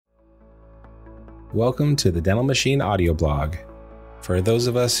Welcome to the Dental Machine audio blog, for those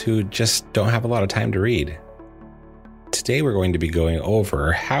of us who just don't have a lot of time to read. Today we're going to be going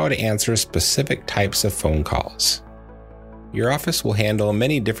over how to answer specific types of phone calls. Your office will handle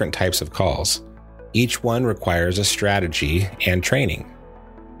many different types of calls. Each one requires a strategy and training.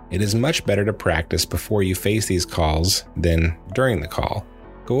 It is much better to practice before you face these calls than during the call.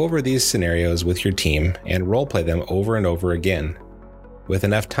 Go over these scenarios with your team and role-play them over and over again. With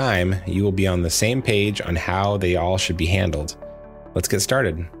enough time, you will be on the same page on how they all should be handled. Let's get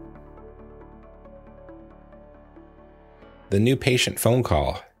started. The new patient phone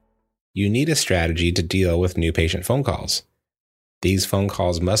call. You need a strategy to deal with new patient phone calls. These phone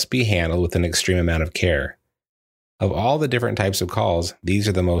calls must be handled with an extreme amount of care. Of all the different types of calls, these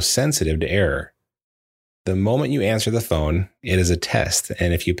are the most sensitive to error. The moment you answer the phone, it is a test,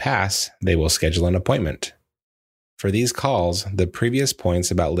 and if you pass, they will schedule an appointment. For these calls, the previous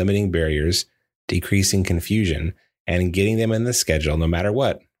points about limiting barriers, decreasing confusion, and getting them in the schedule no matter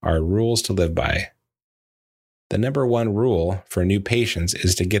what are rules to live by. The number one rule for new patients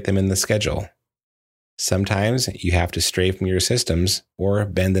is to get them in the schedule. Sometimes you have to stray from your systems or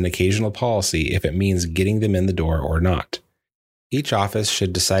bend an occasional policy if it means getting them in the door or not. Each office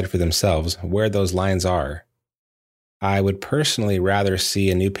should decide for themselves where those lines are. I would personally rather see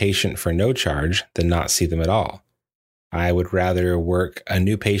a new patient for no charge than not see them at all. I would rather work a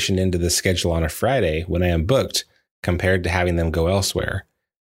new patient into the schedule on a Friday when I am booked compared to having them go elsewhere.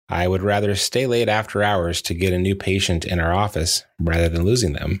 I would rather stay late after hours to get a new patient in our office rather than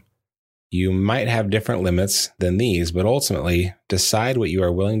losing them. You might have different limits than these, but ultimately decide what you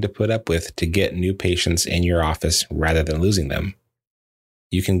are willing to put up with to get new patients in your office rather than losing them.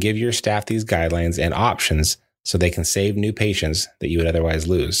 You can give your staff these guidelines and options so they can save new patients that you would otherwise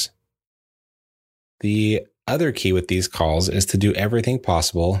lose. The other key with these calls is to do everything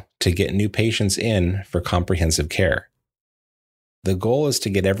possible to get new patients in for comprehensive care. The goal is to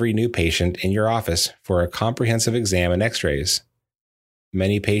get every new patient in your office for a comprehensive exam and x-rays.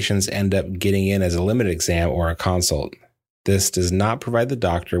 Many patients end up getting in as a limited exam or a consult. This does not provide the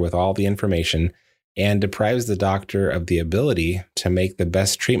doctor with all the information and deprives the doctor of the ability to make the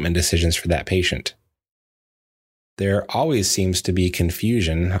best treatment decisions for that patient. There always seems to be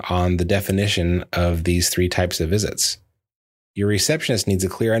confusion on the definition of these three types of visits. Your receptionist needs a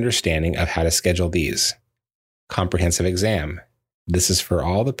clear understanding of how to schedule these. Comprehensive exam. This is for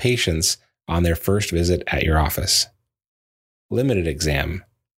all the patients on their first visit at your office. Limited exam.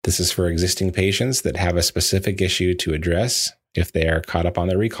 This is for existing patients that have a specific issue to address if they are caught up on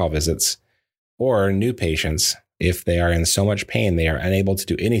their recall visits, or new patients if they are in so much pain they are unable to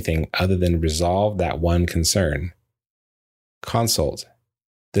do anything other than resolve that one concern. Consult.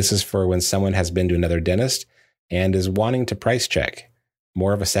 This is for when someone has been to another dentist and is wanting to price check,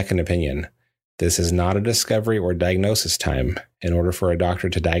 more of a second opinion. This is not a discovery or diagnosis time. In order for a doctor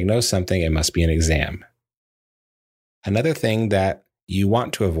to diagnose something, it must be an exam. Another thing that you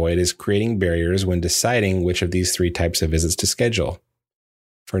want to avoid is creating barriers when deciding which of these three types of visits to schedule.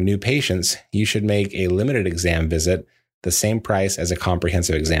 For new patients, you should make a limited exam visit the same price as a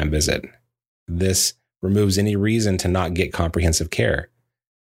comprehensive exam visit. This removes any reason to not get comprehensive care.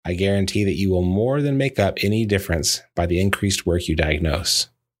 I guarantee that you will more than make up any difference by the increased work you diagnose.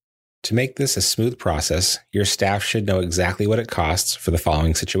 To make this a smooth process, your staff should know exactly what it costs for the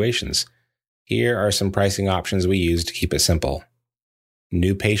following situations. Here are some pricing options we use to keep it simple.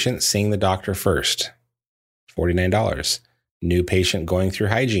 New patient seeing the doctor first, $49. New patient going through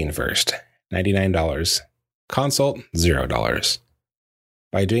hygiene first, $99. Consult, $0.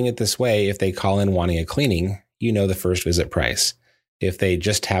 By doing it this way, if they call in wanting a cleaning, you know the first visit price. If they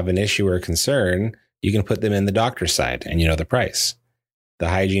just have an issue or concern, you can put them in the doctor's side and you know the price. The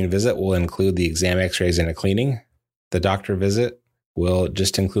hygiene visit will include the exam, x-rays, and a cleaning. The doctor visit will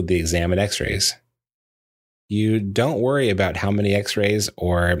just include the exam and x-rays. You don't worry about how many x-rays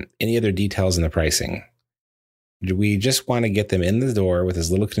or any other details in the pricing. We just want to get them in the door with as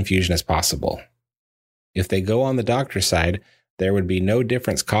little confusion as possible. If they go on the doctor's side, there would be no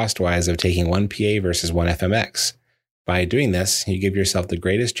difference cost-wise of taking one PA versus one FMX. By doing this, you give yourself the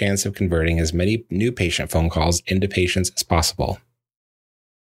greatest chance of converting as many new patient phone calls into patients as possible.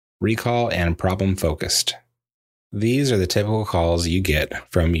 Recall and problem-focused. These are the typical calls you get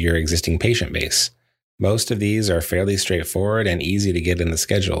from your existing patient base. Most of these are fairly straightforward and easy to get in the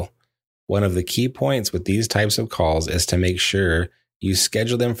schedule. One of the key points with these types of calls is to make sure you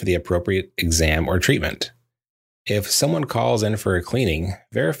schedule them for the appropriate exam or treatment. If someone calls in for a cleaning,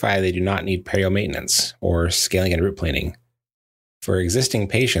 verify they do not need perio maintenance or scaling and root planing. For existing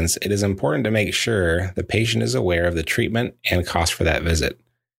patients, it is important to make sure the patient is aware of the treatment and cost for that visit.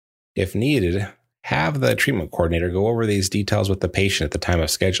 If needed, have the treatment coordinator go over these details with the patient at the time of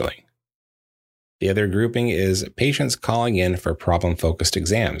scheduling. The other grouping is patients calling in for problem-focused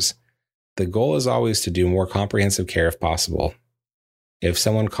exams. The goal is always to do more comprehensive care if possible. If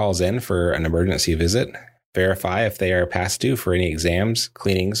someone calls in for an emergency visit, verify if they are past due for any exams,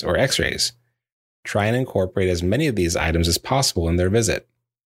 cleanings, or x-rays. Try and incorporate as many of these items as possible in their visit.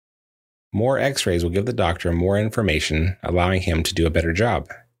 More x-rays will give the doctor more information, allowing him to do a better job.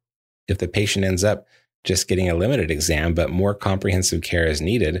 If the patient ends up just getting a limited exam but more comprehensive care is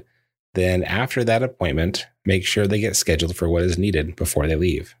needed, then after that appointment, make sure they get scheduled for what is needed before they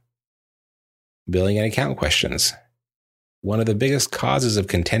leave. Billing and account questions. One of the biggest causes of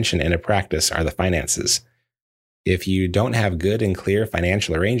contention in a practice are the finances. If you don't have good and clear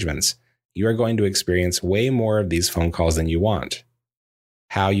financial arrangements, you are going to experience way more of these phone calls than you want.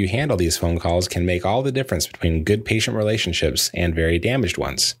 How you handle these phone calls can make all the difference between good patient relationships and very damaged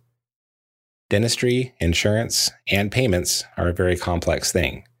ones. Dentistry, insurance, and payments are a very complex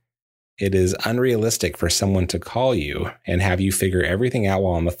thing. It is unrealistic for someone to call you and have you figure everything out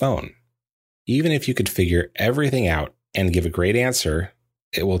while on the phone. Even if you could figure everything out and give a great answer,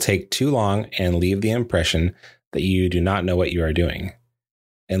 it will take too long and leave the impression that you do not know what you are doing.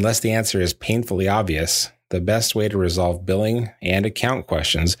 Unless the answer is painfully obvious, the best way to resolve billing and account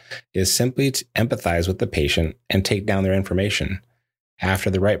questions is simply to empathize with the patient and take down their information. After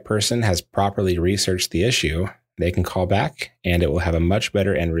the right person has properly researched the issue, they can call back and it will have a much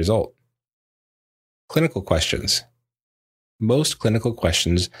better end result. Clinical questions. Most clinical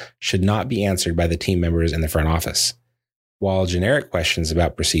questions should not be answered by the team members in the front office. While generic questions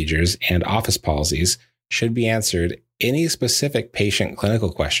about procedures and office policies should be answered, any specific patient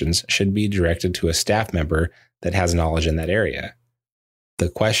clinical questions should be directed to a staff member that has knowledge in that area. The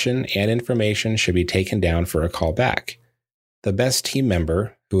question and information should be taken down for a call back. The best team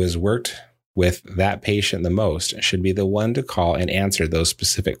member who has worked with that patient the most should be the one to call and answer those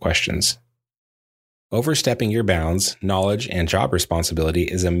specific questions. Overstepping your bounds, knowledge, and job responsibility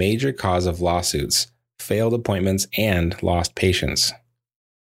is a major cause of lawsuits, failed appointments, and lost patients.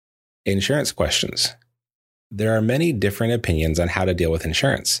 Insurance questions. There are many different opinions on how to deal with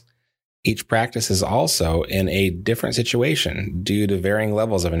insurance. Each practice is also in a different situation due to varying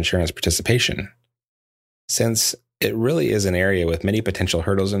levels of insurance participation. Since it really is an area with many potential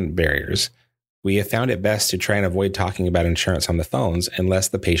hurdles and barriers, we have found it best to try and avoid talking about insurance on the phones unless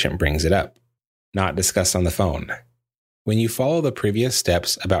the patient brings it up. Not discussed on the phone. When you follow the previous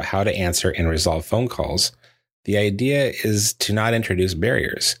steps about how to answer and resolve phone calls, the idea is to not introduce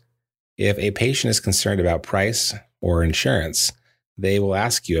barriers. If a patient is concerned about price or insurance, they will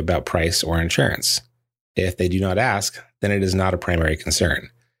ask you about price or insurance. If they do not ask, then it is not a primary concern.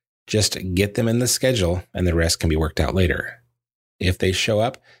 Just get them in the schedule and the rest can be worked out later. If they show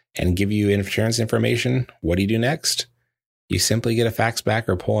up and give you insurance information, what do you do next? You simply get a fax back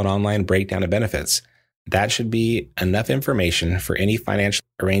or pull an online breakdown of benefits. That should be enough information for any financial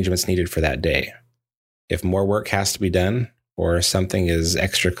arrangements needed for that day. If more work has to be done or something is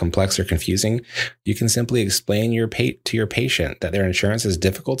extra complex or confusing, you can simply explain to your patient that their insurance is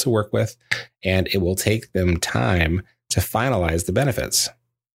difficult to work with and it will take them time to finalize the benefits.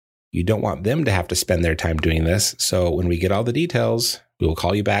 You don't want them to have to spend their time doing this, so when we get all the details, we will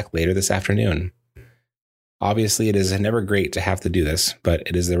call you back later this afternoon. Obviously, it is never great to have to do this, but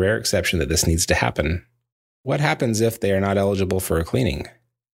it is the rare exception that this needs to happen. What happens if they are not eligible for a cleaning?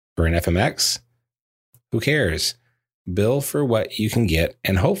 For an FMX? Who cares? Bill for what you can get,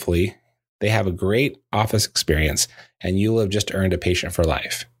 and hopefully they have a great office experience and you will have just earned a patient for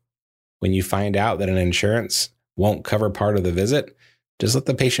life. When you find out that an insurance won't cover part of the visit, just let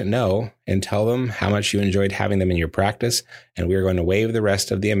the patient know and tell them how much you enjoyed having them in your practice, and we are going to waive the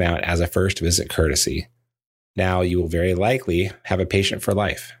rest of the amount as a first visit courtesy. Now you will very likely have a patient for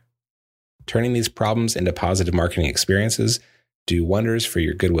life. Turning these problems into positive marketing experiences do wonders for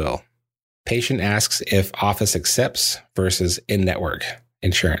your goodwill. Patient asks if office accepts versus in-network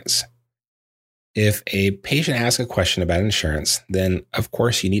insurance. If a patient asks a question about insurance, then of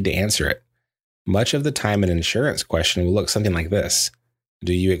course you need to answer it. Much of the time, an insurance question will look something like this.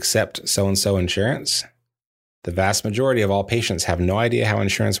 Do you accept so-and-so insurance? The vast majority of all patients have no idea how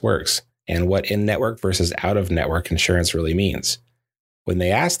insurance works and what in-network versus out-of-network insurance really means. When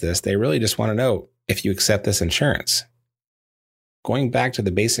they ask this, they really just want to know if you accept this insurance. Going back to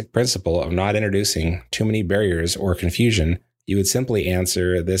the basic principle of not introducing too many barriers or confusion, you would simply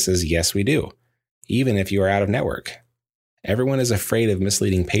answer this as yes, we do, even if you are out of network. Everyone is afraid of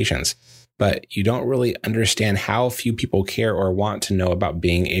misleading patients, but you don't really understand how few people care or want to know about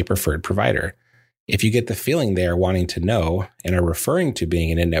being a preferred provider. If you get the feeling they are wanting to know and are referring to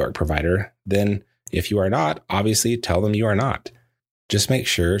being an in-network provider, then If you are not, obviously tell them you are not. Just make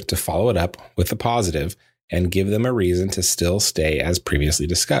sure to follow it up with a positive and give them a reason to still stay as previously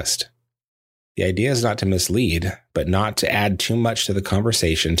discussed. The idea is not to mislead, but not to add too much to the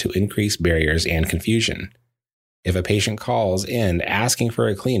conversation to increase barriers and confusion. If a patient calls in asking for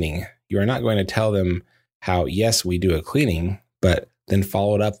a cleaning, you are not going to tell them how, yes, we do a cleaning, but then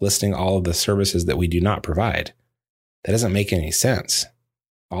follow it up listing all of the services that we do not provide. That doesn't make any sense.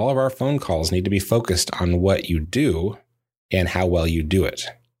 All of our phone calls need to be focused on what you do and how well you do it.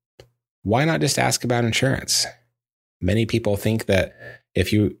 Why not just ask about insurance? Many people think that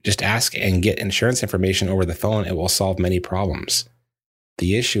if you just ask and get insurance information over the phone, it will solve many problems.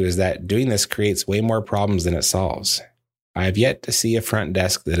 The issue is that doing this creates way more problems than it solves. I have yet to see a front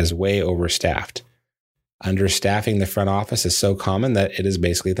desk that is way overstaffed. Understaffing the front office is so common that it is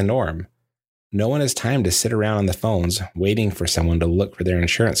basically the norm. No one has time to sit around on the phones waiting for someone to look for their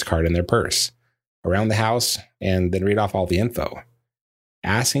insurance card in their purse, around the house, and then read off all the info.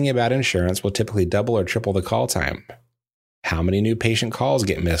 Asking about insurance will typically double or triple the call time. How many new patient calls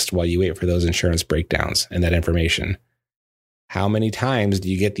get missed while you wait for those insurance breakdowns and that information? How many times do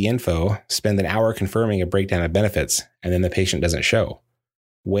you get the info, spend an hour confirming a breakdown of benefits, and then the patient doesn't show?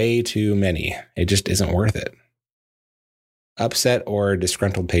 Way too many. It just isn't worth it. Upset or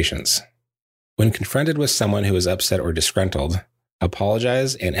disgruntled patients. When confronted with someone who is upset or disgruntled,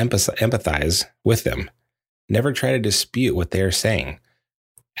 apologize and empathize with them. Never try to dispute what they are saying.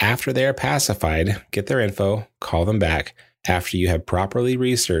 After they are pacified, get their info, call them back after you have properly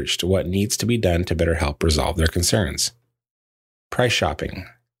researched what needs to be done to better help resolve their concerns. Price shopping.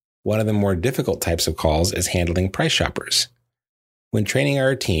 One of the more difficult types of calls is handling price shoppers. When training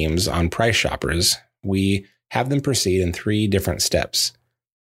our teams on price shoppers, we have them proceed in 3 different steps.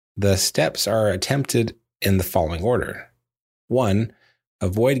 The steps are attempted in the following order. 1,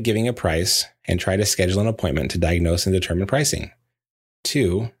 avoid giving a price and try to schedule an appointment to diagnose and determine pricing.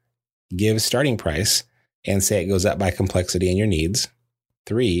 2, give starting price and say it goes up by complexity and your needs.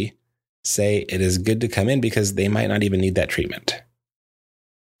 3, say it is good to come in because they might not even need that treatment.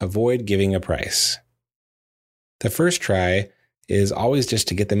 Avoid giving a price. The first try is always just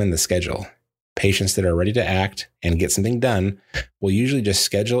to get them in the schedule. Patients that are ready to act and get something done will usually just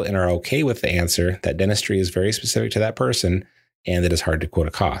schedule and are okay with the answer that dentistry is very specific to that person and that it's hard to quote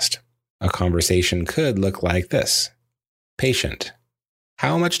a cost. A conversation could look like this. Patient: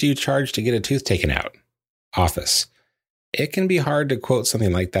 how much do you charge to get a tooth taken out? Office: it can be hard to quote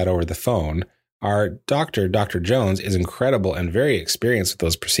something like that over the phone. Our doctor, Dr. Jones, is incredible and very experienced with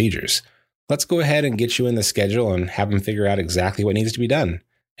those procedures. Let's go ahead and get you in the schedule and have him figure out exactly what needs to be done.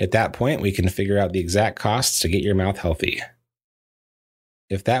 At that point, we can figure out the exact costs to get your mouth healthy.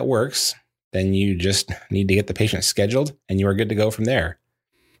 If that works, then you just need to get the patient scheduled and you are good to go from there.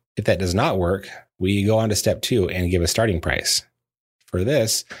 If that does not work, we go on to step 2 and give a starting price. For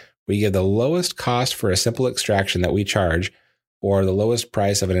this, we give the lowest cost for a simple extraction that we charge, or the lowest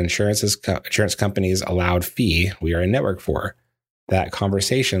price of an insurance company's allowed fee we are in network for. That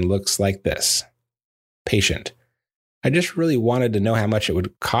conversation looks like this. Patient: I just really wanted to know how much it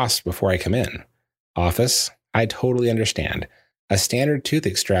would cost before I come in. Office: I totally understand. A standard tooth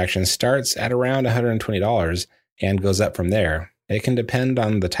extraction starts at around $120 and goes up from there. It can depend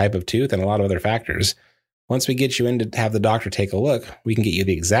on the type of tooth and a lot of other factors. Once we get you in to have the doctor take a look, we can get you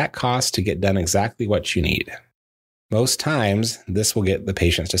the exact cost to get done exactly what you need. Most times, this will get the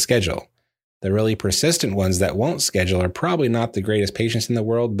patients to schedule. The really persistent ones that won't schedule are probably not the greatest patients in the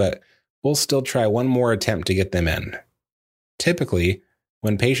world, but we'll still try one more attempt to get them in. Typically,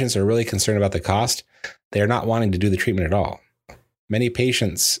 when patients are really concerned about the cost, they are not wanting to do the treatment at all. Many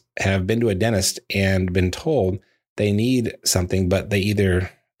patients have been to a dentist and been told they need something, but they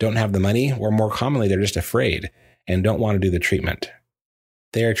either don't have the money or more commonly, they're just afraid and don't want to do the treatment.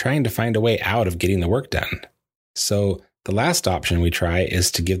 They are trying to find a way out of getting the work done. So the last option we try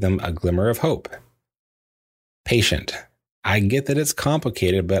is to give them a glimmer of hope. Patient: I get that it's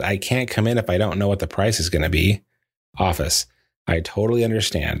complicated, but I can't come in if I don't know what the price is going to be. Office: I totally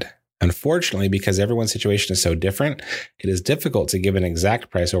understand. Unfortunately, because everyone's situation is so different, it is difficult to give an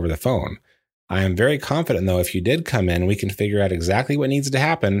exact price over the phone. I am very confident, though, if you did come in, we can figure out exactly what needs to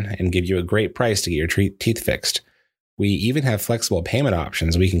happen and give you a great price to get your teeth fixed. We even have flexible payment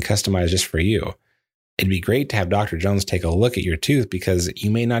options we can customize just for you. It'd be great to have Dr. Jones take a look at your tooth because you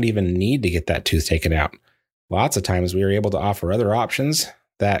may not even need to get that tooth taken out. Lots of times we are able to offer other options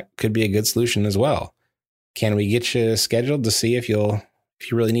that could be a good solution as well. Can we get you scheduled to see if you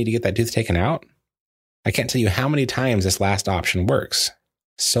really need to get that tooth taken out? I can't tell you how many times this last option works.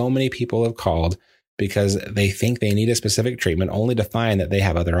 So many people have called because they think they need a specific treatment only to find that they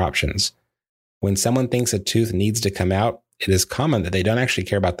have other options. When someone thinks a tooth needs to come out, it is common that they don't actually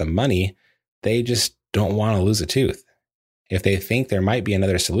care about the money. They just don't want to lose a tooth. If they think there might be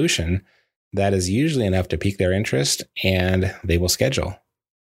another solution, that is usually enough to pique their interest and they will schedule.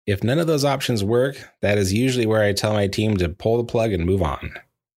 If none of those options work, that is usually where I tell my team to pull the plug and move on.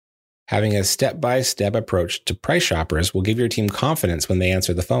 Having a step-by-step approach to price shoppers will give your team confidence when they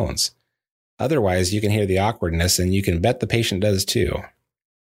answer the phones. Otherwise, you can hear the awkwardness, and you can bet the patient does too.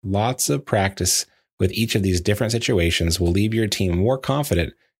 Lots of practice with each of these different situations will leave your team more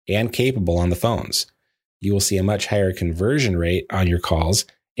confident and capable on the phones. You will see a much higher conversion rate on your calls,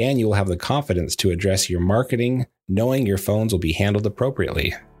 and you will have the confidence to address your marketing, knowing your phones will be handled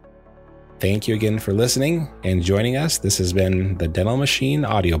appropriately. Thank you again for listening and joining us. This has been the Dental Machine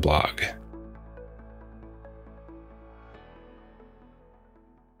Audio Blog.